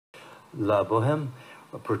La Boheme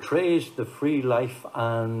portrays the free life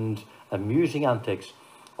and amusing antics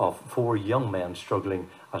of four young men struggling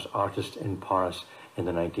as artists in Paris in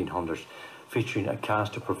the 1900s, featuring a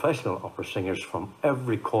cast of professional opera singers from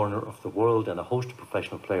every corner of the world and a host of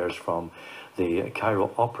professional players from the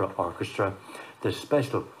Cairo Opera Orchestra. This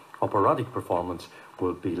special operatic performance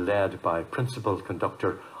will be led by principal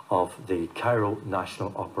conductor of the Cairo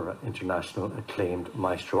National Opera, international acclaimed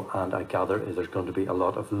maestro, and I gather there's going to be a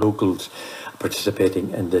lot of locals participating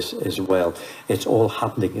in this as well. It's all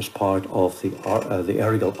happening as part of the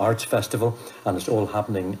Errigal Arts Festival, and it's all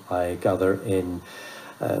happening, I gather, in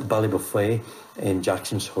Ballybofey in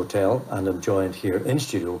Jackson's Hotel, and I'm joined here in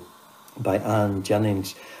studio by Anne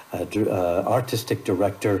Jennings, artistic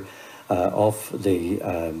director of the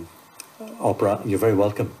opera. You're very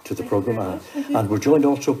welcome to the programme, Anne. And we're joined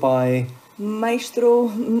also by Maestro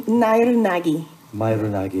Nayer Nagui. Nayer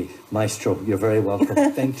Nagui, Maestro, you're very welcome.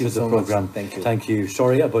 Thank you to the so programme. much. Thank you. Thank you.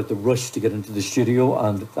 Sorry about the rush to get into the studio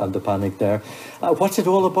and the panic there. What's it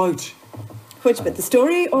all about? Which bit, the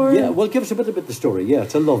story or? Yeah, well, give us a bit about the story. Yeah,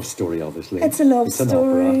 it's a love story, obviously. It's a love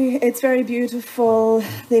story. It's very beautiful.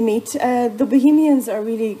 They meet. The Bohemians are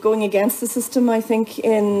really going against the system, I think,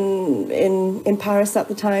 in Paris at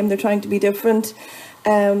the time. They're trying to be different.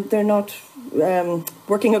 They're not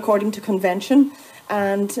working according to convention.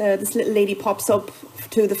 And this little lady pops up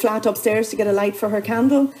to the flat upstairs to get a light for her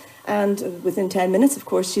candle. And within 10 minutes, of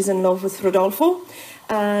course, she's in love with Rodolfo.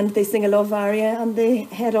 And they sing a love aria and they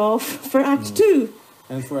head off for Act 2.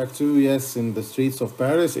 And for Act 2, yes, in the streets of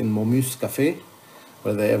Paris, in Momus Café,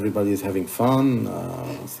 where everybody is having fun,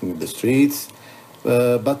 singing the streets.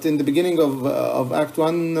 But in the beginning of Act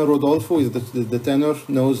 1, Rodolfo, is the tenor,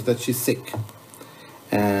 knows that she's sick.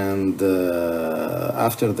 And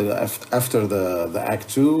after the Act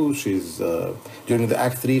 2, she's during the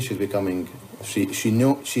Act 3, she's becoming, she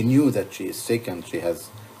knew that she is sick and she has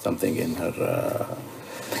something in her.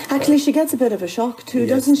 Actually, she gets a bit of a shock too, yes,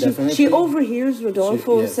 doesn't she? Definitely. She overhears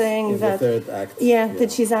Rodolfo saying in that. The third act. Yeah, that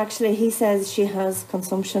she's actually. He says she has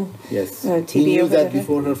consumption. Yes. TB he knew or that whatever.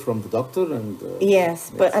 before her from the doctor, and.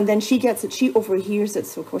 Yes, but and then she gets it. She overhears it,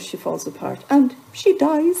 so of course she falls apart, and she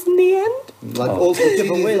dies in the end. Like all give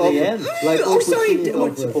away the end. Like oh, sorry.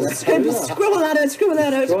 Scribble that out. Scribble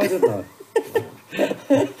that out.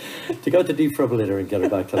 To go to defibrillator and get her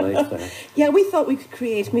back to life there. Yeah, we thought we could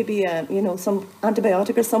create maybe some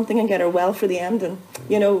antibiotic or something and get her well for the end, and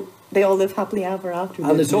they all live happily ever after.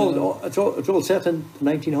 And it's all set in the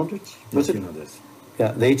 1900s. Was 1900s. It?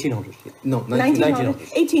 Yeah, the 1800s. No,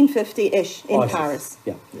 1900s. 1850-ish in Paris.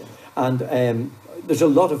 Yeah. And there's a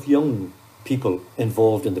lot of young people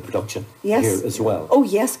involved in the production here as well. Oh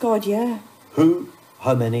yes, God, yeah. Who?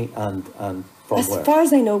 How many? And as far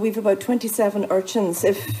as I know, we've about 27 urchins.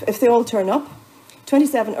 If they all turn up,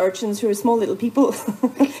 27 urchins who are small little people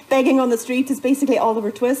begging on the street is basically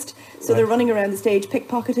Oliver Twist. So they're running around the stage,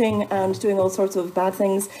 pickpocketing and doing all sorts of bad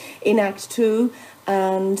things in Act 2.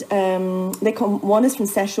 And they come. One is from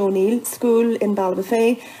Sesh O'Neill School in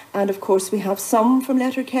Ballybofey, and of course we have some from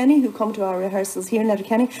Letterkenny who come to our rehearsals here in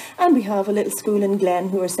Letterkenny, and we have a little school in Glen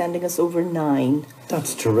who are sending us over 9.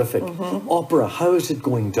 That's terrific. Opera, how is it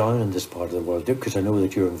going down in this part of the world? Because I know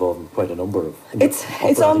that you're involved in quite a number of. It's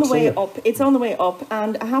on the way up. It's on the way up,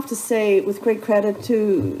 and I have to say, with great credit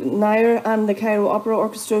to Nayer and the Cairo Opera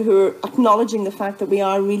Orchestra, who are acknowledging the fact that we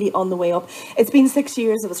are really on the way up. It's been 6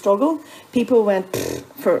 years of a struggle. People went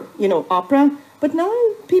for opera, but now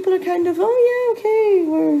people are kind of okay,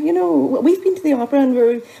 we've been to the opera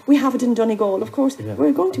and we have it in Donegal, of course. Yeah.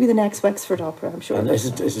 We're going to be the next Wexford Opera, I'm sure. And is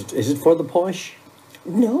it for the posh?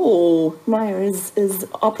 No, Nayer is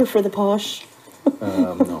opera for the posh.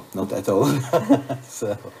 No, not at all.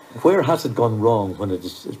 So, where has it gone wrong when it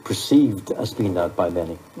is perceived as being that by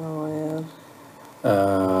many? Oh yeah.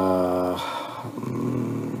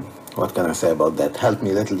 What can I say about that? Help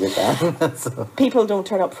me a little bit. So. People don't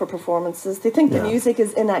turn up for performances. They think the music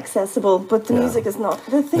is inaccessible, but the music is not.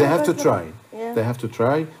 They have to try. Yeah. They have to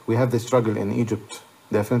try. We have the struggle in Egypt.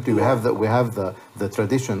 Definitely, we have the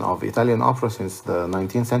tradition of Italian opera since the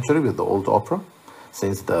 19th century with the old opera,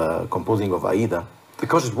 since the composing of Aida.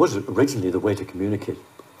 Because it was originally the way to communicate.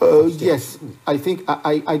 Yes, I think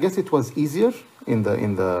I guess it was easier in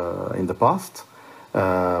the past.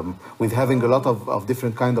 With having a lot of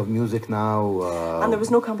different kind of music now, and there was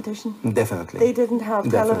no competition. Definitely, they didn't have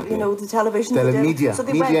the television, media, so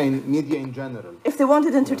media in general. If they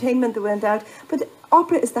wanted entertainment, they went out. But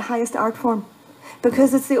opera is the highest art form.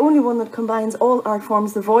 because it's the only one that combines all art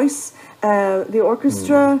forms, the voice, the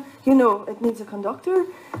orchestra, you know, it needs a conductor.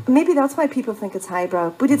 Maybe that's why people think it's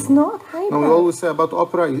highbrow, but it's not highbrow. No, we always say about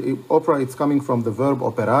opera, opera it's coming from the verb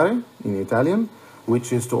operare in Italian,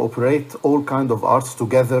 which is to operate all kind of arts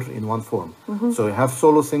together in one form. So you have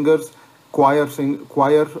solo singers, choir,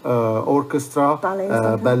 orchestra,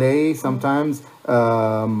 ballet sometimes,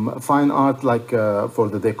 fine art like for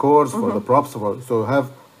the decors, for the props. So you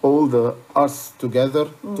have all the arts together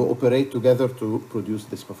to operate together to produce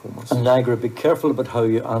this performance. And Niagara, be careful about how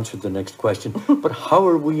you answer the next question. But how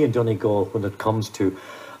are we in Donegal when it comes to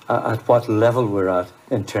at what level we're at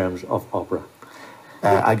in terms of opera?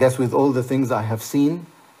 I guess with all the things I have seen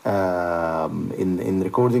in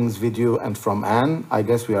recordings, video, and from Anne, I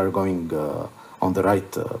guess we are going on the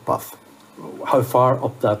right path. How far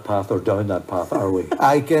up that path or down that path are we?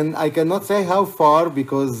 I cannot say how far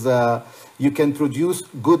because you can produce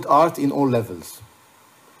good art in all levels.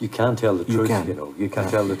 You can't tell the truth, you know. You can't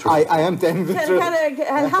tell the truth. I am telling the truth.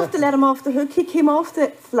 I'll have to let him off the hook. He came off the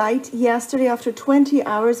flight yesterday after 20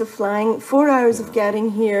 hours of flying, 4 hours of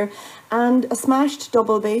getting here, and a smashed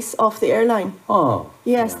double bass off the airline. Oh.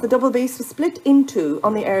 Yes, the double bass was split in two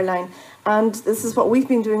on the airline. And this is what we've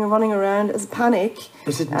been doing, running around as panic.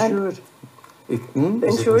 Is it insured? Is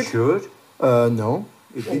it insured? No,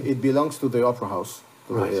 it belongs to the opera house.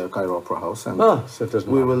 The Cairo Opera House, and so it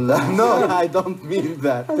doesn't we will. No, I don't mean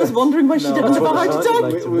that. I was wondering why she didn't have a heart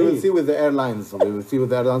attack. We will see with the airlines. We will see with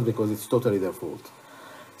the airlines because it's totally their fault.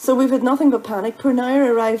 So we've had nothing but panic. Poor Nayer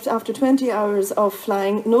arrived after 20 hours of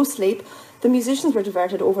flying, no sleep. The musicians were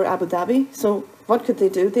diverted over Abu Dhabi. So what could they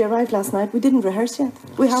do? They arrived last night. We didn't rehearse yet.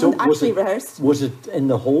 We haven't actually rehearsed. Was it in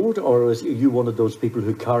the hold, or was you one of those people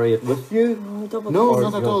who carry it with you? No,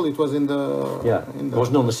 not at all. It was in the... Yeah, it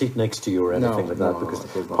wasn't on the seat next to you or anything like that, because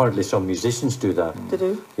apparently some musicians do that. They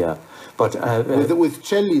do? Yeah. But with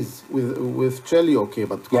cellis, with celli, okay,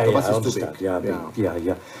 but contrabass is too big.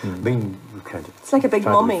 Yeah. I mean, you kind of... It's like a big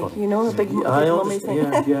mummy, you know, a big mummy thing.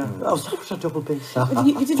 Yeah. Oh, that was a double bass.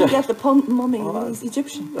 You didn't get the mummy, he's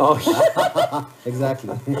Egyptian. Oh, yeah. Exactly.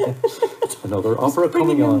 Another opera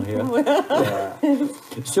coming on here. Yeah.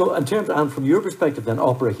 So, in terms, and from your perspective, then,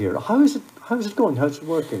 opera here, how is it going? How's it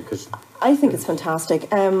working? Because I think it's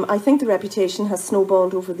fantastic. I think the reputation has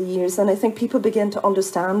snowballed over the years, and I think people begin to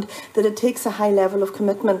understand that it takes a high level of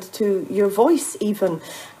commitment to your voice. Even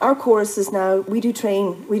our choruses now, we do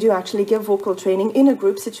actually give vocal training in a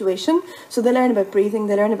group situation, so they learn about breathing,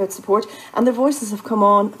 they learn about support, and their voices have come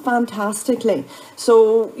on fantastically.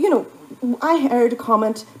 So, you know, I heard a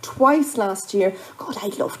comment twice last year, God,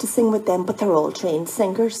 I'd love to sing with them, but they're all trained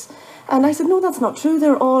singers. And I said, no, that's not true.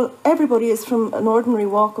 Everybody is from an ordinary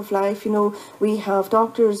walk of life. You know, we have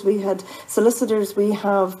doctors, we had solicitors, we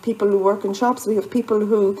have people who work in shops, we have people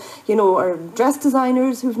who, you know, are dress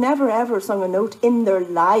designers who've never ever sung a note in their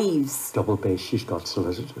lives. Double bass, she's got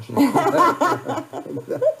solicitors.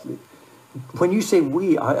 Exactly. When you say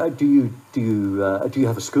we, do you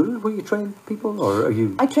have a school where you train people, or are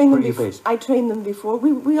you? I train them before.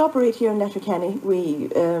 We operate here in Letterkenny.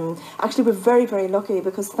 Actually we're very, very lucky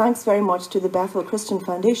because thanks very much to the Bethel Christian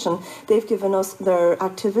Foundation, they've given us their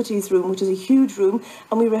activities room, which is a huge room,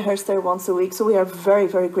 and we rehearse there once a week. So we are very,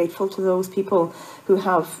 very grateful to those people who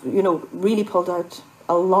have, you know, really pulled out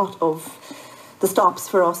a lot of the stops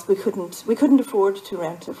for us. We couldn't afford to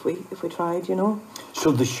rent if we tried, you know.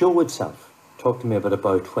 So the show itself, talk to me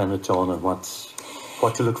about when it's on and what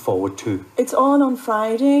to look forward to. It's on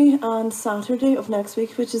Friday and Saturday of next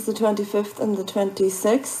week, which is the 25th and the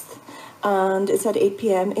 26th, and it's at 8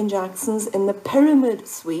 p.m. in Jackson's in the Pyramid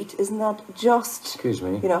Suite. Isn't that just? Excuse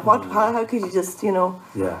me. You know what? How could you just, you know?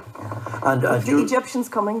 Yeah. And the Egyptians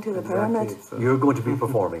coming to the pyramid. You're going to be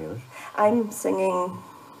performing in it. I'm singing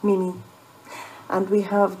Mimi. And we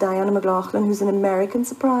have Diana McLaughlin, who's an American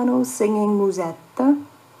soprano, singing Musetta.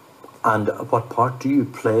 And what part do you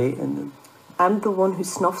play in it? I'm the one who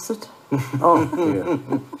snuffs it. Oh, dear.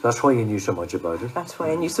 That's why you knew so much about it. That's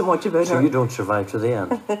why I knew so much about her. So you don't survive to the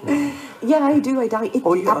end. Yeah, I do. I die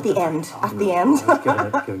at the end. At the end.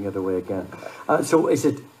 Giving it away again. So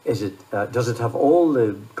does it have all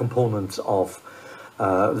the components of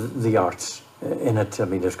the arts in it? I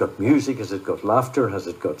mean, it's got music, has it got laughter, has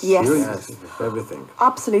it got seriousness? Yes, everything.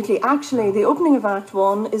 Absolutely. Actually, the opening of Act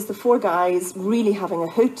 1 is the four guys really having a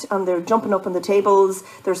hoot, and they're jumping up on the tables,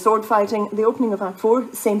 they're sword fighting. The opening of Act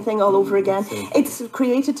 4, same thing all over again. It's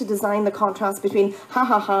created to design the contrast between, ha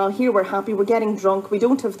ha ha, here we're happy, we're getting drunk, we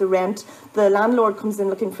don't have the rent, the landlord comes in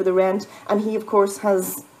looking for the rent, and he of course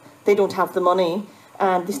they don't have the money,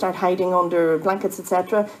 and they start hiding under blankets,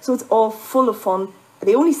 etc. So it's all full of fun.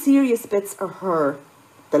 The only serious bits are her.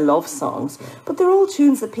 the love songs, but they're all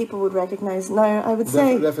tunes that people would recognise now, I would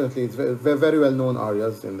say. Definitely, it's very well known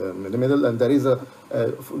arias in the middle, and there is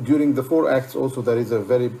during the 4 acts also there is a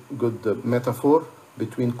very good metaphor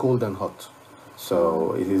between cold and hot.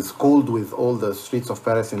 So it is cold with all the streets of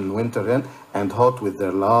Paris in winter and hot with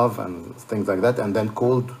their love and things like that, and then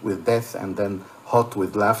cold with death, and then hot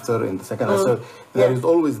with laughter in the second. So there is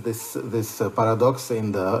always this paradox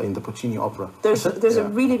in the Puccini opera. There's a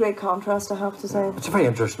really great contrast, I have to say. It's a very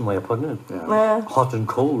interesting way of putting it. Yeah. Hot and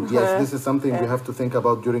cold. Yes, this is something we have to think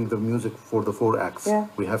about during the music for the 4 acts. Yeah.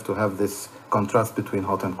 We have to have this contrast between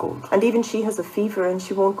hot and cold. And even she has a fever and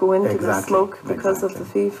she won't go into the smoke because of the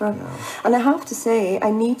fever. Yeah. And I have to say,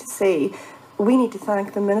 we need to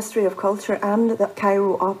thank the Ministry of Culture and the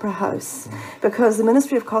Cairo Opera House, because the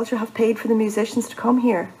Ministry of Culture have paid for the musicians to come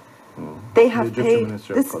here. They have paid.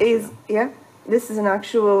 This is an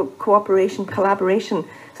actual collaboration.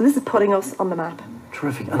 So this is putting us on the map.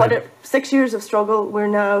 Terrific. 6 years of struggle, we're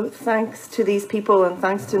now, thanks to these people and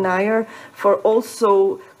thanks to Nayer, for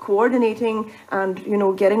also coordinating and, you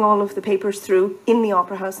know, getting all of the papers through in the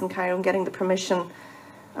Opera House in Cairo and getting the permission.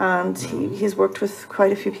 And he's worked with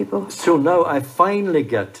quite a few people. So now I finally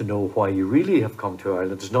get to know why you really have come to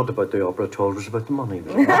Ireland. It's not about the opera at all, it's about the money.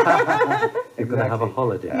 You're going to have a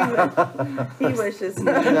holiday. He wishes.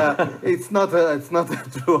 It's not a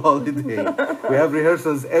true holiday. We have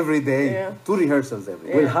rehearsals every day. 2 rehearsals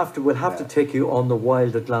every day. We'll have to take you on the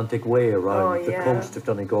wild Atlantic way around the coast of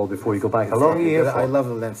Donegal before you go back. How long are you here for? I love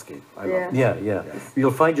the landscape. I love it. Yeah.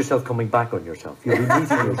 You'll find yourself coming back on yourself. You'll be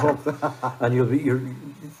meeting yourself, and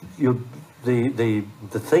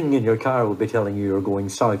the thing in your car will be telling you you're going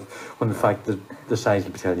south, when in fact the signs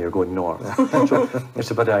will be telling you you're going north. So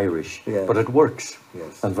it's a bit Irish, but it works,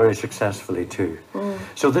 and very successfully too.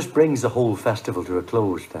 So this brings the whole festival to a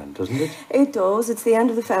close then, doesn't it? It does. It's the end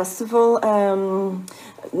of the festival.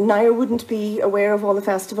 Nayer wouldn't be aware of all the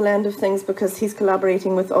festival end of things because he's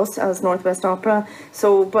collaborating with us as Northwest Opera.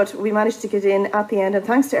 But we managed to get in at the end, and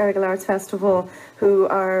thanks to Errigal Arts Festival, who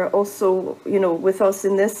are also, you know, with us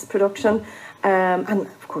in this production. And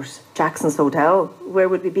of course, Jackson's Hotel, where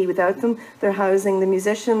would we be without them? They're housing the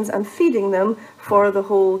musicians and feeding them for the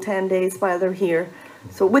whole 10 days while they're here.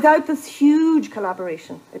 So without this huge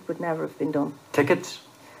collaboration, it would never have been done. Tickets?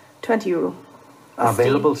 €20.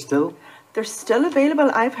 Available still? They're still available.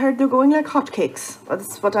 I've heard they're going like hotcakes.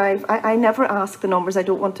 That's what I never ask the numbers. I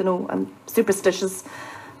don't want to know. I'm superstitious.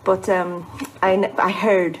 But I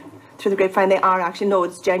heard through the grapevine they are actually. No,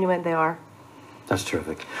 it's genuine. They are. That's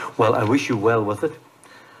terrific. Well, I wish you well with it.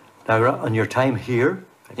 Naira, on your time here,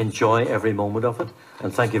 enjoy every moment of it.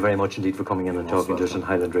 And thank you very much indeed for coming in and talking to us on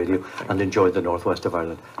Highland Radio, and enjoy the northwest of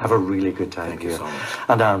Ireland. Have a really good time here. Thank you so much.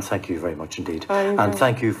 And Anne, thank you very much indeed. And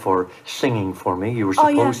thank you for singing for me. You were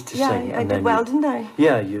supposed to sing. Yeah, I did well, didn't I?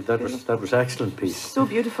 Yeah, that was excellent piece. So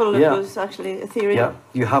beautiful. It was actually ethereal. Yeah,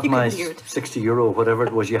 you have my €60, whatever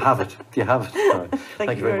it was. You have it. You have it.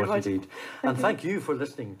 Thank you very much indeed. And thank you for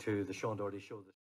listening to the Shaun Doherty Show.